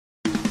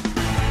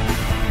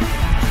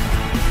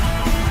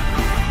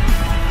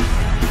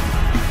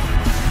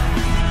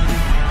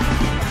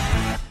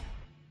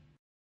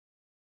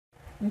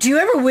Do you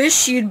ever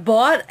wish you'd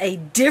bought a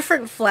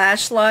different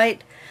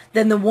flashlight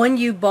than the one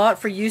you bought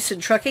for use in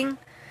trucking?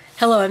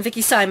 Hello, I'm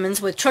Vicki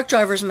Simons with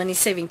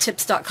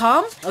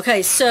TruckDriversMoneySavingTips.com.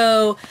 Okay,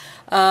 so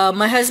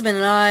my husband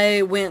and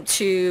I went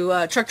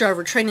to truck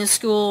driver training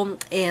school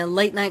in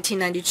late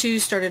 1992,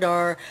 started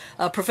our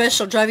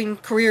professional driving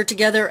career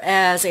together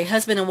as a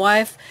husband and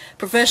wife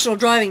professional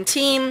driving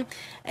team,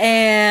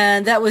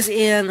 and that was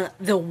in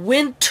the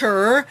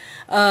winter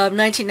of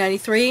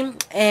 1993.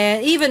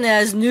 And even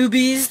as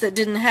newbies that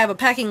didn't have a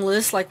packing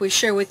list like we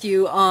share with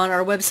you on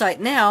our website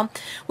now,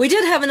 we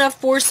did have enough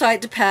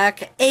foresight to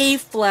pack a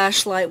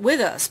flashlight with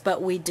us,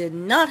 but we did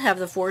not have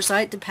the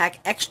foresight to pack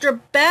extra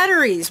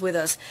batteries with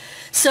us.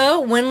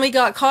 So when we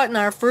got caught in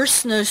our first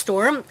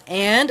snowstorm,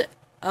 and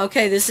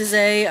okay, this is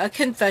a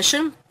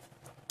confession,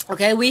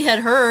 okay, we had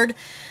heard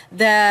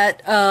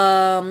that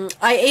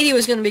I-80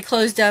 was going to be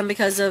closed down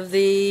because of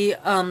the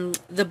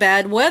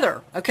bad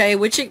weather, okay,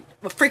 which it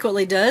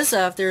frequently does.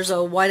 If there's a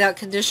whiteout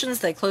conditions,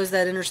 they close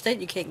that interstate.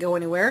 You can't go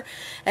anywhere.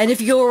 And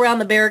if you go around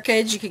the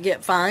barricades, you could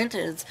get fined.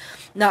 It's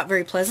not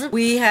very pleasant.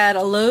 We had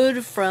a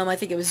load from, I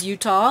think it was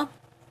Utah,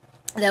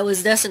 that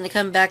was destined to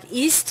come back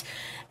east.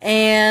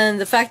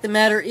 And the fact of the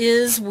matter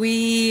is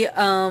we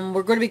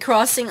were going to be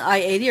crossing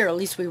I-80, or at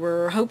least we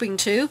were hoping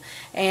to,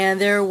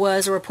 and there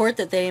was a report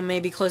that they may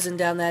be closing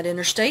down that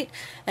interstate.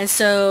 And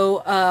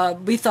so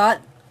we thought,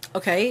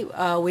 okay,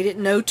 we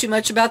didn't know too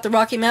much about the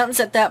Rocky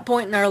Mountains at that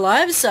point in our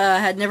lives.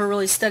 Had never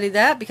really studied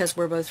that because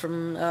we're both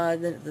from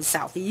the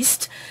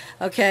southeast,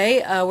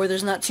 okay, where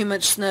there's not too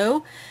much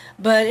snow.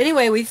 But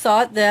anyway, we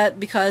thought that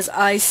because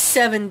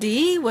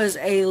I-70 was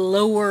a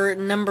lower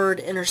numbered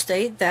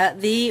interstate,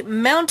 that the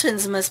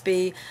mountains must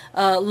be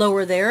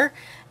lower there.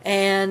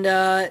 And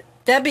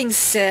that being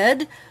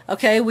said,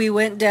 okay, we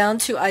went down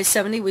to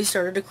I-70. We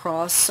started to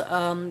cross,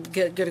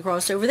 get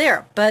across over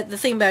there. But the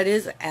thing about it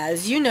is,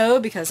 as you know,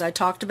 because I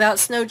talked about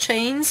snow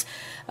chains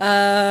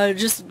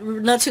just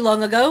not too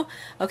long ago,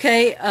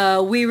 okay,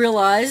 we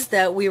realized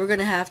that we were going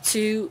to have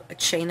to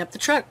chain up the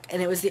truck.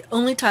 And it was the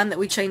only time that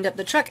we chained up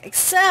the truck,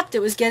 except it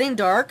was getting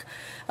dark,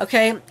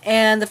 okay,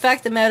 and the fact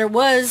of the matter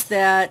was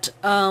that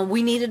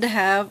we needed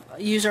to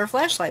use our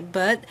flashlight.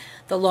 But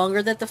the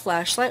longer that the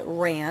flashlight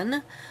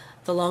ran,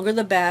 the longer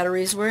the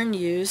batteries were in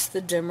use,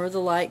 the dimmer the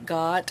light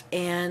got,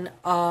 and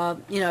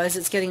you know, as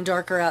it's getting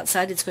darker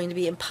outside, it's going to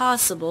be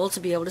impossible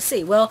to be able to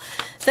see. Well,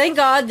 thank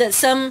God that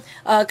some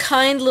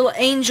kind little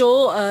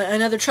angel,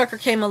 another trucker,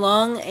 came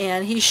along,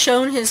 and he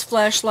shone his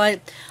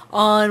flashlight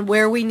on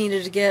where we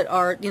needed to get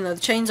our, you know,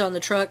 the chains on the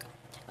truck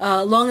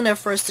long enough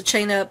for us to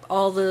chain up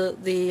all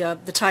the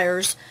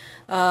tires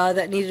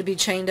that needed to be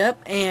chained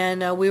up,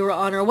 and we were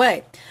on our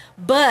way.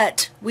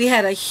 But we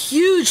had a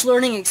huge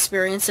learning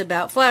experience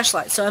about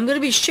flashlights. So I'm going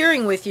to be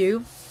sharing with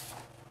you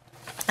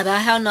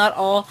about how not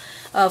all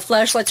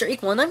flashlights are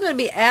equal. And I'm going to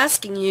be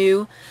asking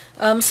you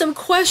some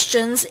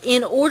questions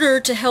in order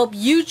to help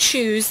you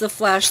choose the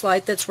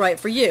flashlight that's right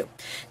for you.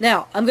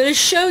 Now, I'm going to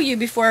show you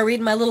before I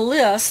read my little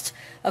list,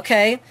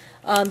 okay,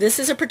 this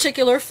is a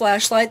particular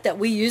flashlight that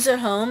we use at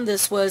home.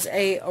 This was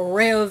a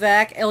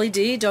Rayovac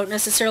LED. Don't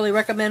necessarily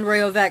recommend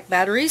Rayovac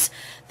batteries.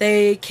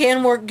 They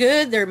can work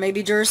good. There may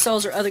be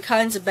Duracells or other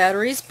kinds of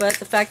batteries, but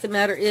the fact of the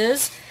matter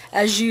is,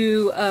 as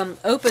you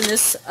open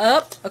this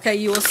up, okay,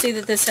 you will see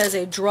that this has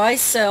a dry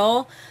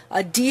cell,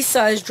 a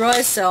D-size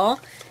dry cell,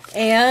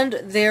 and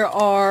there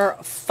are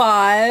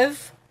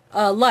 5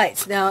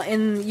 lights. Now,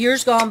 in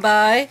years gone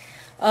by,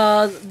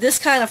 this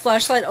kind of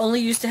flashlight only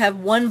used to have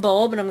 1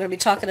 bulb, and I'm going to be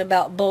talking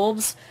about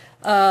bulbs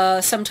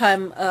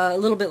sometime a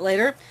little bit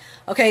later.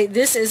 Okay,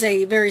 this is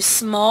a very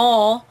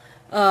small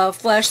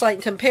flashlight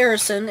in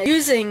comparison,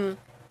 using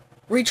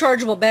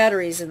rechargeable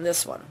batteries in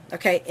this one.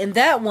 Okay, in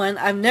that one,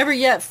 I've never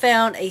yet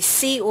found a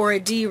C or a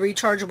D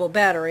rechargeable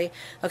battery.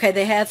 Okay,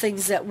 they have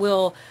things that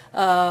will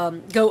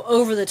go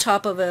over the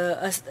top of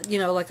a you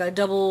know, like a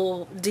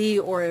double D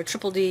or a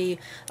triple D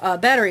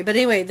battery. But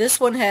anyway,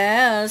 this one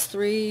has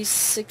 3,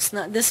 6,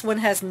 9. This one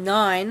has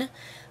 9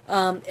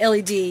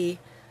 LED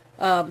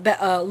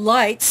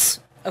lights.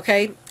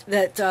 Okay,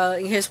 that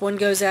in case one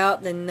goes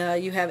out,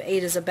 then you have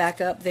 8 as a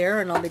backup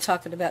there, and I'll be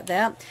talking about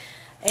that.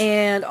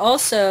 And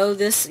also,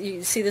 this,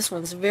 you see, this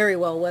one's very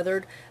well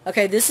weathered.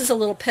 Okay, this is a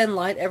little pen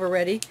light, ever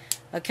ready.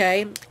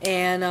 Okay,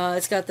 and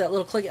it's got that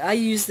little click. I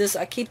use this,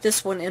 I keep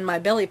this one in my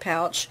belly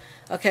pouch,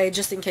 okay,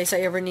 just in case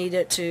I ever need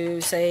it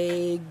to,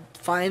 say,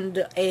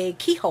 find a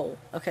keyhole,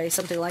 okay,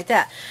 something like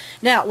that.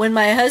 Now, when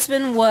my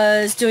husband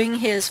was doing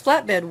his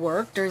flatbed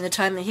work, during the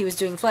time that he was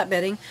doing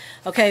flatbedding,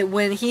 okay,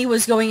 when he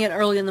was going in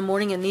early in the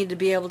morning and needed to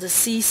be able to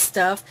see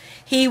stuff,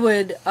 he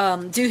would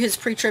do his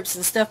pre-trips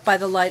and stuff by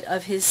the light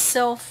of his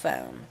cell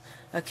phone.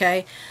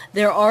 Okay,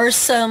 there are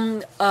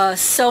some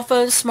cell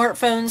phones,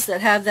 smartphones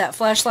that have that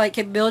flashlight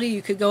capability.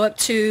 You could go up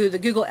to the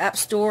Google App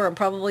Store and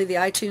probably the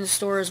iTunes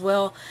Store as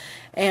well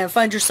and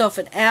find yourself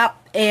an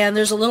app, and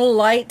there's a little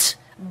light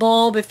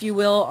bulb, if you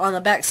will, on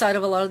the back side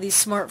of a lot of these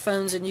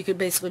smartphones, and you could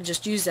basically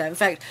just use that. In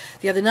fact,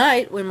 the other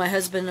night when my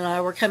husband and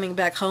I were coming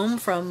back home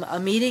from a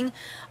meeting,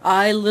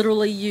 I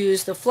literally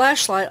used the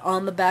flashlight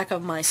on the back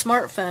of my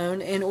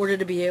smartphone in order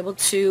to be able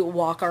to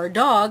walk our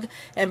dog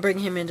and bring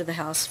him into the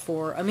house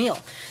for a meal.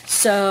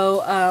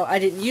 So I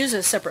didn't use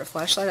a separate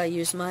flashlight. I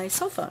used my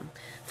cell phone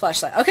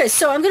flashlight. Okay,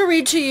 so I'm going to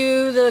read to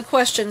you the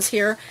questions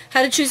here.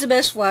 How to choose the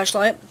best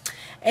flashlight.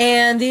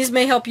 And these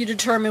may help you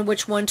determine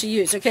which one to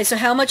use. Okay, so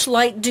how much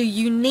light do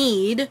you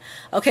need?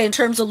 Okay, in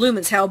terms of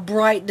lumens, how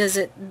bright does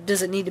it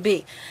need to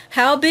be?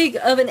 How big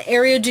of an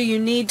area do you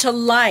need to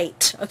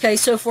light? Okay,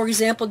 so for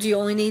example, do you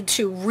only need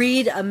to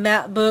read a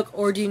map book,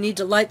 or do you need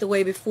to light the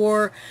way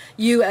before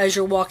you as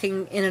you're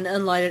walking in an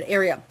unlighted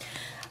area?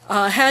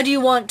 How do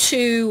you want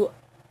to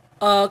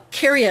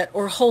carry it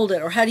or hold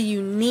it, or how do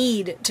you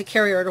need to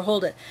carry it or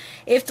hold it?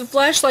 If the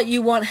flashlight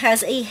you want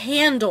has a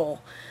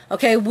handle,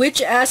 okay,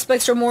 which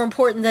aspects are more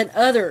important than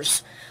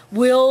others?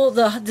 Will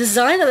the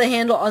design of the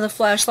handle on the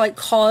flashlight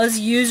cause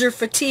user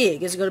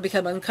fatigue? Is it going to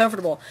become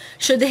uncomfortable?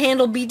 Should the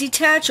handle be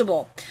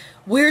detachable?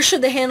 Where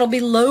should the handle be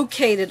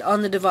located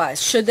on the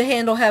device? Should the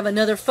handle have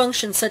another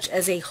function such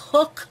as a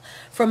hook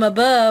from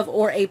above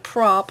or a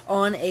prop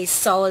on a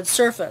solid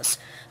surface?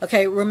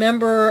 Okay,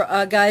 remember,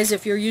 guys,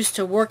 if you're used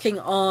to working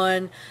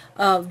on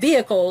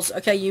vehicles,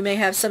 okay, you may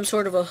have some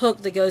sort of a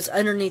hook that goes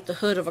underneath the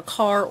hood of a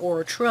car or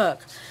a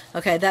truck.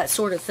 Okay, that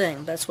sort of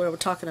thing. That's what we're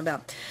talking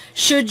about.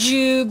 Should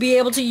you be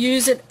able to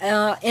use it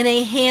in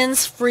a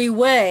hands-free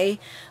way,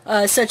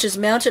 such as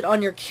mount it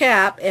on your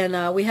cap?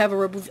 And we have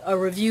a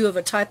review of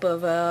a type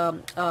of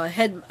a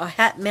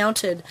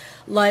hat-mounted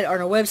light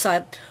on our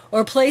website,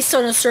 or placed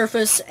on a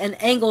surface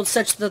and angled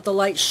such that the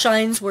light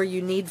shines where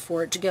you need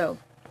for it to go.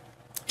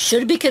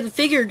 Should it be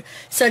configured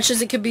such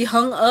as it could be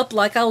hung up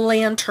like a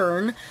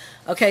lantern?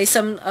 Okay,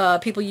 some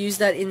people use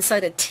that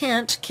inside a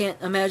tent.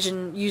 Can't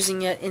imagine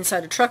using it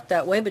inside a truck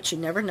that way, but you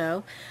never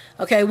know.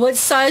 Okay, what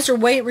size or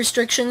weight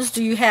restrictions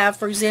do you have?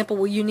 For example,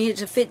 will you need it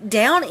to fit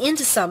down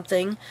into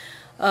something,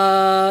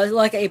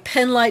 like a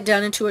pen light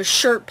down into a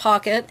shirt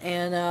pocket?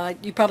 And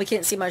you probably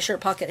can't see my shirt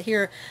pocket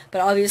here,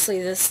 but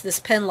obviously this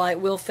pen light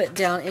will fit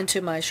down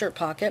into my shirt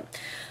pocket.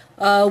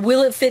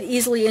 Will it fit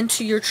easily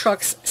into your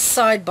truck's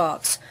side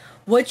box?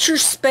 What's your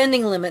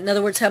spending limit? In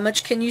other words, how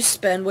much can you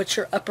spend? What's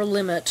your upper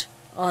limit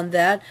on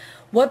that?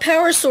 What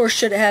power source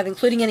should it have,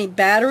 including any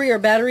battery or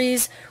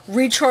batteries,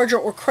 recharger,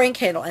 or crank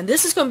handle? And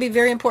this is going to be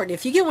very important.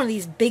 If you get one of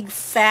these big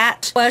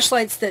fat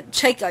flashlights that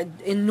take an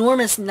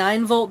enormous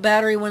 9-volt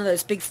battery, one of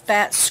those big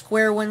fat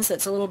square ones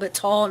that's a little bit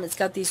tall and it's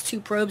got these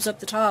 2 probes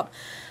up the top,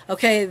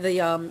 okay,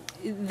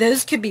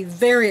 those could be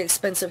very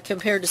expensive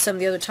compared to some of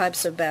the other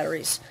types of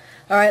batteries.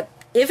 All right,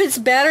 if it's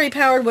battery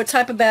powered, what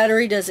type of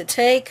battery does it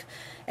take?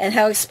 And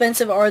how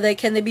expensive are they?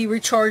 Can they be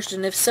recharged?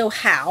 And if so,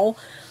 how?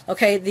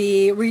 Okay,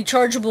 the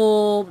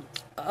rechargeable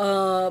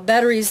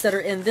batteries that are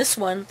in this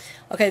one,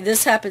 okay,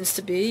 this happens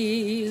to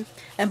be,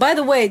 and by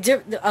the way,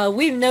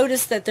 we've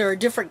noticed that there are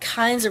different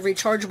kinds of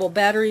rechargeable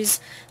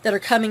batteries that are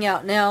coming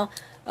out now.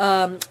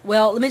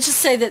 Well, let me just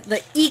say that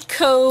the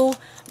Eco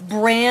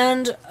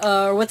brand,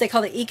 or what they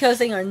call the Eco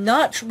thing, are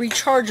not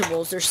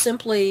rechargeables. They're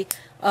simply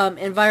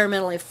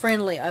environmentally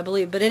friendly, I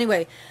believe. But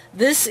anyway,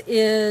 this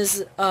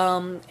is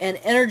an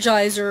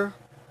Energizer.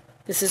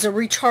 This is a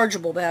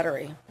rechargeable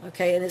battery,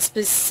 okay, and it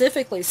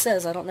specifically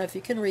says, I don't know if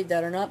you can read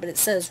that or not, but it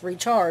says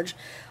recharge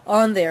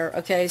on there,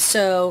 okay.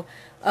 So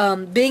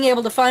being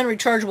able to find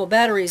rechargeable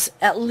batteries,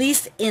 at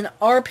least in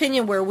our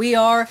opinion where we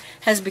are,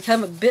 has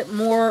become a bit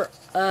more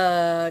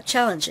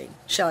challenging,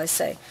 shall I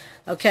say,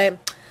 okay.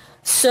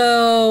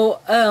 So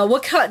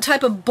what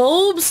type of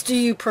bulbs do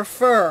you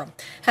prefer?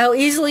 How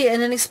easily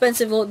and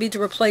inexpensive will it be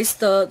to replace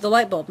the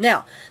light bulb?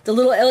 Now, the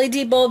little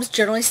LED bulbs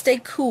generally stay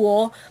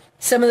cool.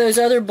 Some of those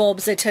other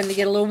bulbs, they tend to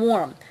get a little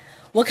warm.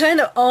 What kind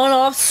of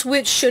on-off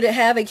switch should it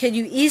have, and can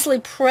you easily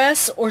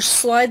press or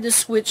slide the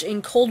switch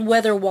in cold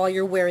weather while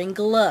you're wearing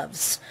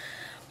gloves?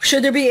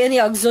 Should there be any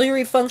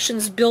auxiliary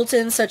functions built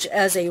in, such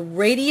as a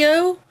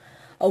radio,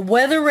 a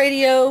weather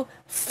radio,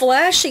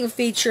 flashing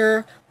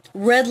feature,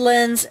 red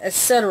lens,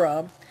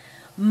 etc.?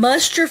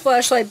 Must your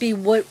flashlight be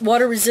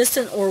water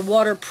resistant or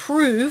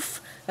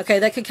waterproof? Okay,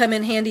 that could come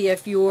in handy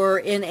if you're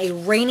in a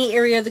rainy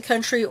area of the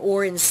country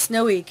or in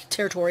snowy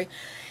territory.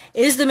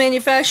 Is the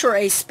manufacturer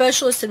a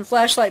specialist in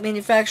flashlight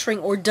manufacturing,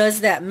 or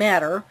does that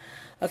matter?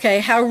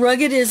 Okay, how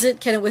rugged is it?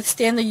 Can it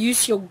withstand the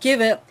use you'll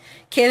give it?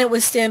 Can it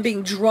withstand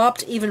being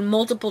dropped even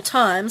multiple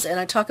times? And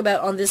I talk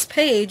about on this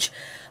page,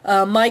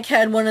 Mike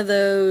had one of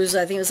those,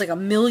 I think it was like a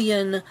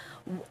million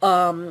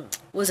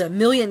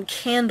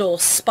candle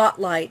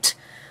spotlight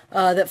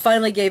that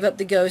finally gave up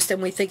the ghost,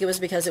 and we think it was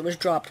because it was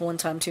dropped one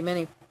time too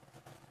many.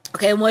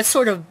 Okay, and what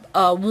sort of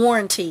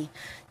warranty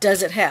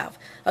does it have?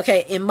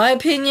 Okay, in my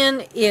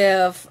opinion,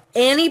 if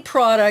any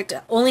product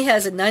only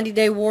has a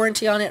 90-day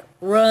warranty on it,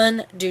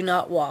 run, do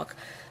not walk.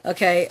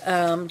 Okay,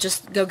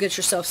 just go get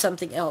yourself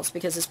something else,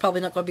 because it's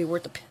probably not going to be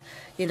worth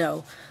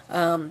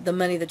the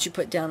money that you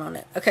put down on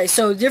it. Okay,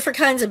 so different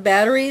kinds of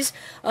batteries.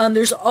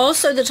 There's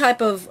also the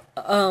type of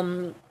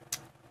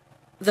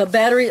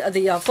battery,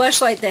 the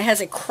flashlight that has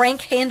a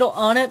crank handle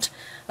on it,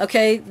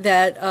 okay,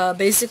 that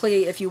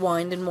basically if you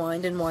wind and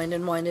wind and wind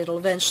and wind, it'll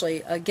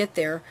eventually get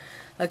there,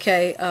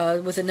 okay,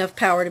 with enough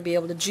power to be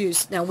able to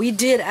juice. Now, we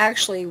did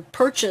actually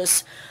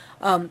purchase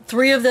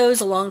 3 of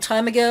those a long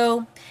time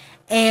ago,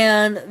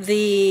 and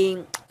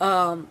the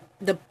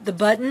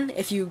button,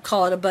 if you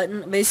call it a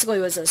button, basically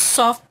was a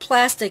soft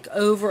plastic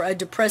over a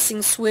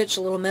depressing switch,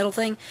 a little metal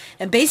thing,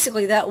 and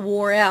basically that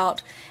wore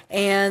out,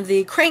 and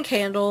the crank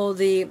handle,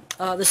 the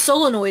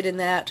solenoid in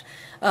that,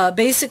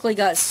 basically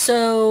got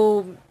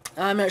so,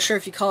 I'm not sure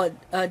if you call it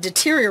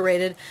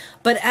deteriorated,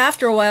 but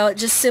after a while it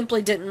just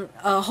simply didn't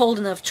hold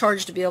enough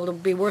charge to be able to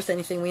be worth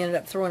anything. We ended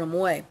up throwing them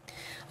away.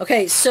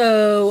 Okay,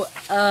 so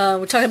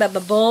we're talking about the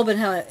bulb and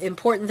how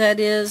important that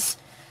is,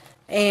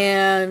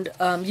 and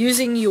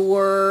using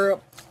your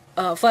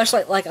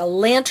flashlight like a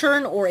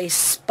lantern or a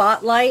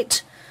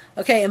spotlight.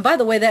 Okay, and by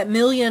the way, that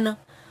million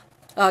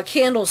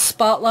candle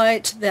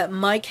spotlight that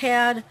Mike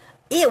had,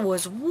 it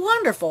was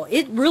wonderful.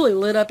 It really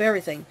lit up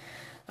everything.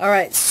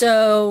 Alright,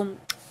 so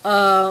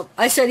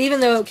I said even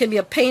though it can be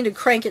a pain to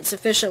crank it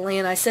sufficiently,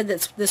 and I said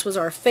that this was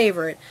our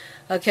favorite,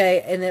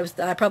 okay, and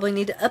I probably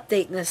need to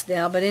update this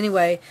now, but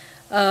anyway,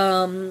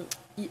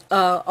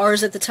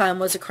 ours at the time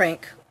was a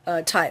crank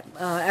type.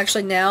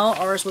 Actually now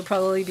ours would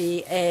probably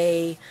be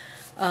a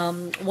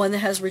one that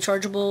has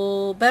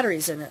rechargeable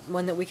batteries in it,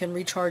 one that we can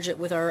recharge it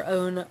with our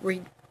own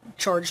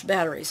recharged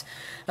batteries.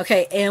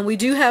 Okay, and we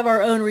do have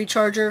our own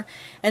recharger,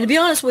 and to be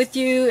honest with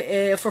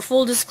you, for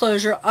full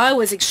disclosure, I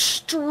was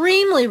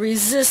extremely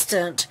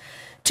resistant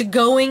to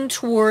going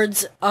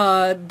towards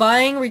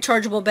buying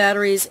rechargeable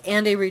batteries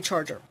and a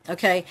recharger.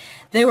 Okay,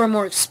 they were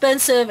more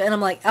expensive, and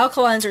I'm like,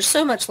 alkalines are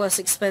so much less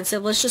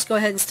expensive, let's just go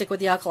ahead and stick with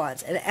the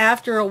alkalines. And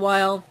after a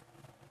while,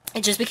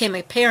 it just became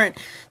apparent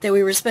that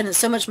we were spending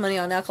so much money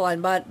on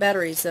alkaline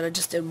batteries that I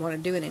just didn't want to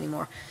do it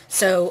anymore.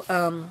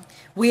 So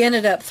we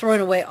ended up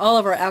throwing away all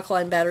of our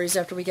alkaline batteries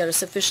after we got a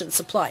sufficient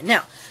supply.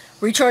 Now,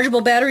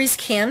 rechargeable batteries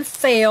can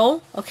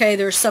fail. Okay,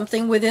 there's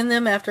something within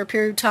them after a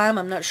period of time.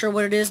 I'm not sure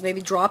what it is.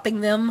 Maybe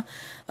dropping them.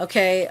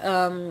 Okay,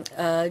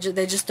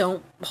 they just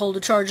don't hold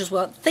a charge as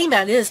well. The thing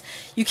about it is,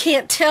 you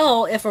can't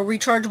tell if a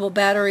rechargeable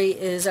battery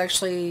is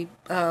actually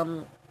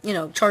you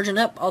know, charging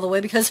up all the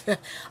way, because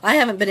I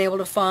haven't been able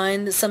to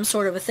find some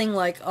sort of a thing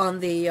like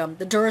on the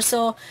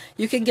Duracell.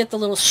 You can get the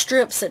little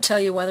strips that tell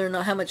you whether or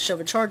not how much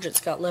of a charge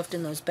it's got left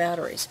in those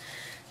batteries.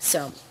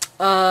 So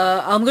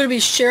I'm going to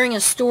be sharing a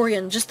story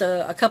in just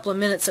a couple of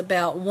minutes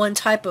about one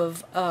type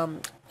of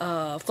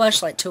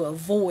flashlight to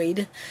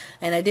avoid,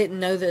 and I didn't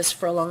know this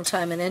for a long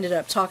time and ended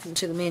up talking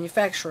to the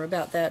manufacturer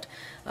about that.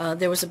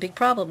 There was a big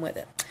problem with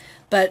it.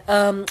 But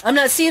I'm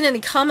not seeing any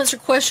comments or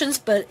questions,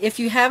 but if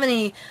you have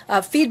any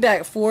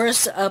feedback for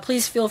us,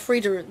 please feel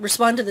free to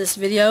respond to this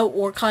video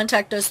or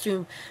contact us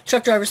through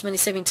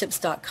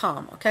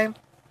TruckDriversMoneySavingTips.com, okay?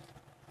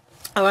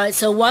 Alright,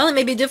 so while it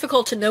may be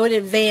difficult to know in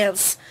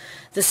advance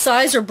the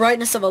size or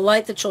brightness of a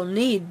light that you'll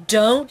need,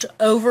 don't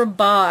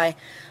overbuy.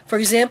 For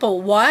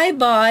example, why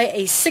buy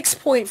a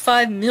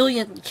 6.5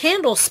 million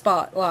candle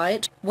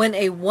spotlight when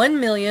a 1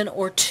 million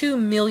or 2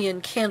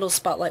 million candle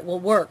spotlight will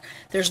work?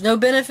 There's no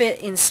benefit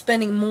in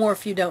spending more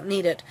if you don't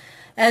need it.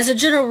 As a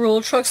general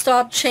rule, truck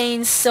stop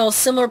chains sell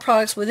similar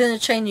products within a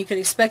chain. You could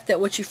expect that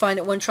what you find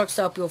at one truck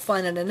stop you'll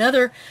find at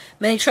another.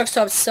 Many truck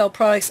stops sell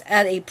products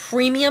at a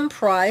premium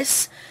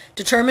price.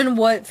 Determine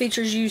what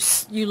features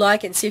you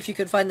like and see if you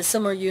can find a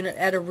similar unit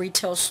at a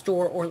retail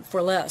store or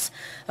for less.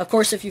 Of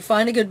course, if you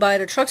find a good buy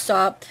at a truck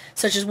stop,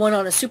 such as one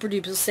on a super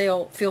duper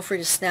sale, feel free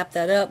to snap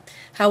that up.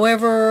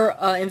 However,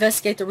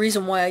 investigate the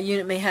reason why a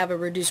unit may have a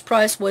reduced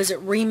price. Was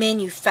it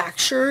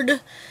remanufactured?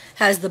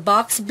 Has the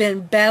box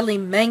been badly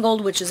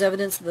mangled, which is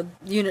evidence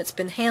that the unit's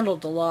been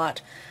handled a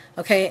lot?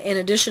 Okay, in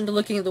addition to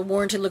looking at the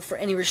warranty, look for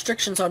any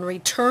restrictions on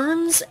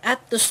returns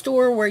at the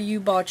store where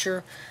you bought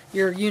your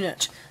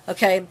unit.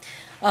 Okay.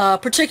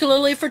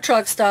 Particularly for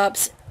truck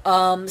stops,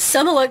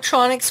 some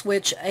electronics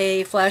which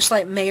a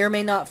flashlight may or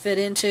may not fit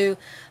into,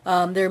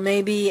 there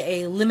may be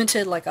a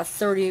limited, like a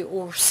 30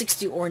 or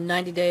 60 or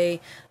 90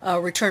 day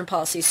return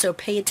policy, so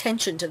pay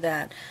attention to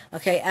that.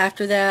 Okay,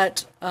 after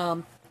that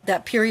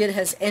that period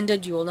has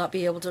ended, you will not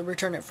be able to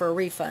return it for a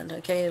refund.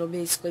 Okay, it'll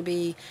basically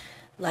be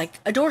like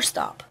a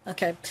doorstop.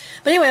 Okay,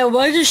 but anyway, I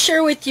wanted to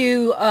share with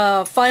you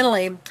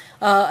finally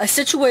a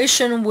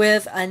situation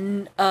with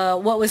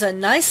what was a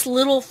nice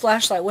little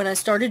flashlight when I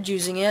started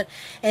using it,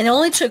 and it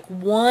only took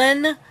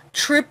one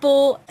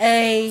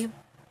AAA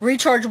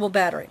rechargeable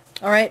battery.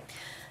 Alright,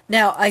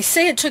 now I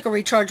say it took a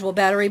rechargeable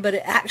battery, but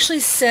it actually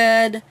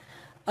said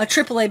a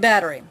AAA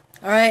battery.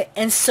 Alright,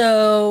 and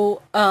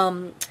so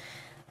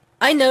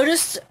I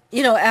noticed,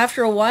 you know,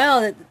 after a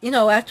while that, you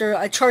know, after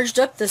I charged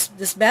up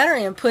this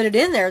battery and put it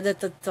in there,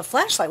 that the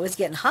flashlight was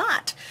getting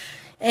hot.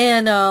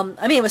 And,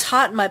 I mean, it was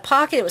hot in my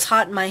pocket, it was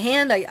hot in my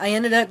hand. I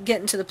ended up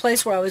getting to the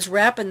place where I was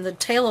wrapping the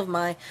tail of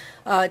my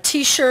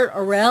t-shirt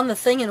around the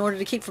thing in order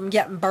to keep from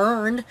getting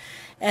burned.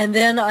 And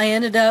then I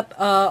ended up,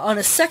 on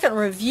a second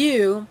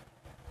review,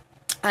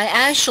 I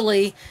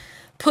actually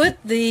put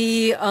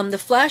the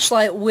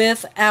flashlight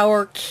with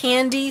our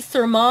candy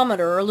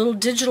thermometer, a little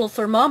digital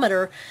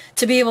thermometer,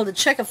 to be able to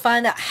check and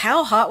find out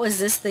how hot was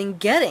this thing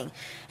getting.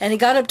 And it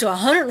got up to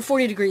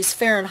 140 degrees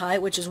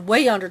Fahrenheit, which is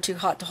way under too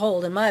hot to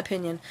hold, in my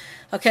opinion.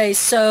 Okay,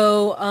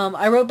 so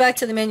I wrote back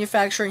to the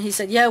manufacturer, and he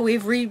said, yeah,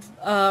 we've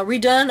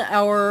redone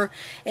our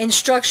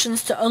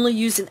instructions to only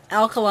use an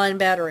alkaline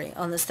battery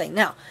on this thing.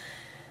 Now,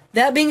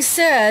 that being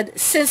said,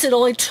 since it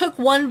only took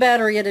one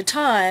battery at a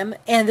time,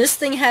 and this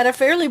thing had a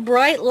fairly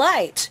bright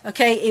light,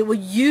 okay, it would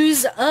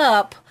use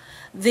up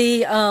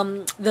the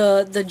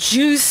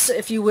juice,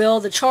 if you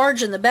will, the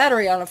charge in the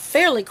battery on a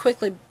fairly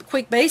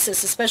quick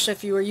basis, especially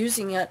if you were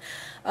using it.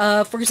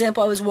 For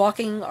example, I was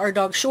walking our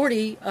dog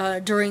Shorty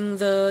during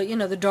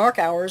the dark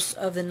hours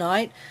of the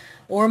night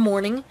or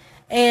morning,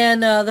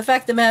 and the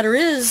fact of the matter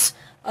is,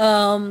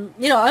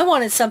 I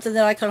wanted something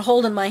that I could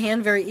hold in my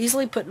hand very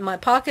easily, put in my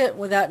pocket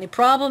without any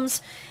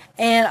problems.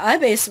 And I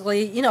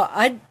basically,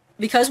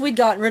 because we'd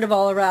gotten rid of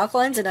all our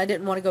alkalines and I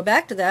didn't want to go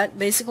back to that,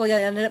 basically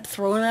I ended up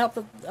throwing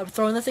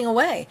the thing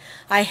away.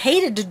 I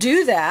hated to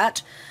do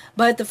that,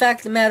 but the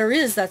fact of the matter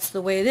is that's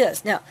the way it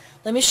is. Now,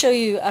 let me show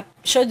you. I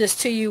showed this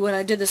to you when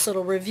I did this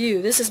little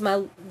review. This is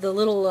the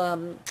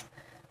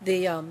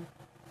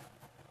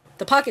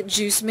Pocket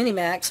Juice Mini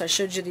Max I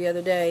showed you the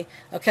other day.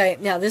 Okay,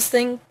 now this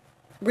thing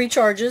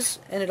recharges,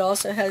 and it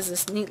also has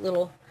this neat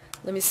little,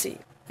 let me see,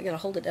 I gotta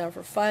hold it down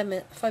for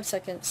 5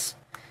 seconds,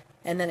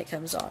 and then it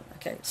comes on.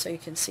 Okay, so you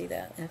can see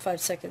that in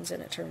 5 seconds,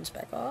 and it turns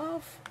back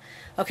off.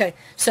 Okay,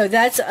 so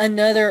that's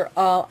another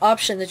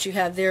option that you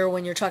have there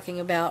when you're talking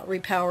about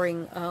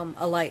repowering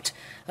a light.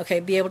 Okay,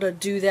 be able to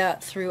do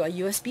that through a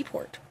USB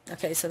port.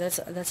 Okay, so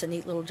that's a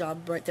neat little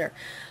job right there.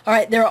 All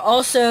right, there are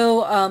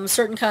also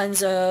certain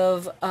kinds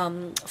of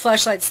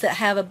flashlights that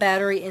have a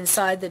battery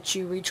inside that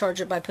you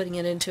recharge it by putting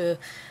it into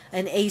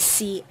an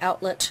AC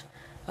outlet.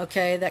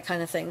 Okay, that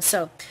kind of thing.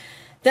 So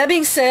that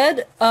being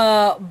said,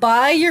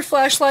 buy your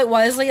flashlight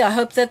wisely. I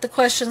hope that the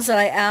questions that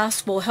I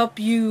asked will help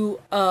you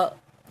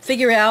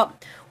figure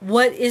out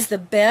what is the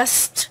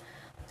best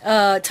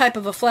type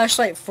of a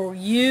flashlight for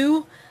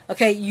you.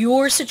 Okay,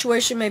 your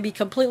situation may be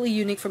completely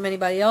unique from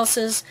anybody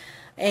else's.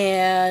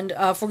 And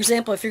for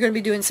example, if you're going to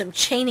be doing some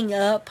chaining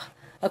up,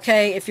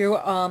 okay, if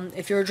you're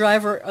a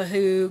driver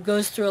who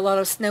goes through a lot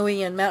of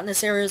snowy and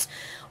mountainous areas,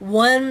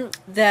 one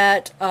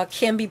that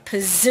can be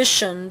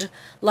positioned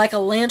like a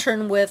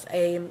lantern with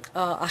a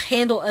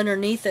handle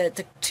underneath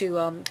it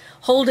to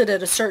hold it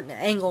at a certain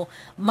angle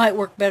might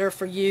work better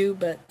for you.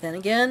 But then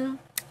again,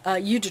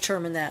 you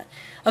determine that.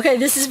 Okay,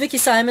 this is Vicki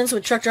Simons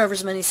with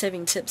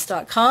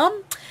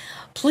TruckDriversMoneySavingTips.com.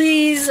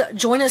 Please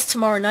join us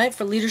tomorrow night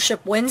for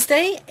Leadership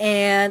Wednesday,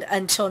 and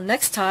until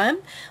next time,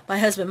 my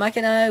husband Mike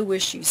and I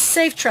wish you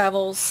safe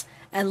travels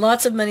and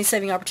lots of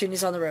money-saving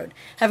opportunities on the road.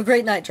 Have a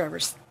great night,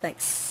 drivers.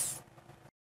 Thanks.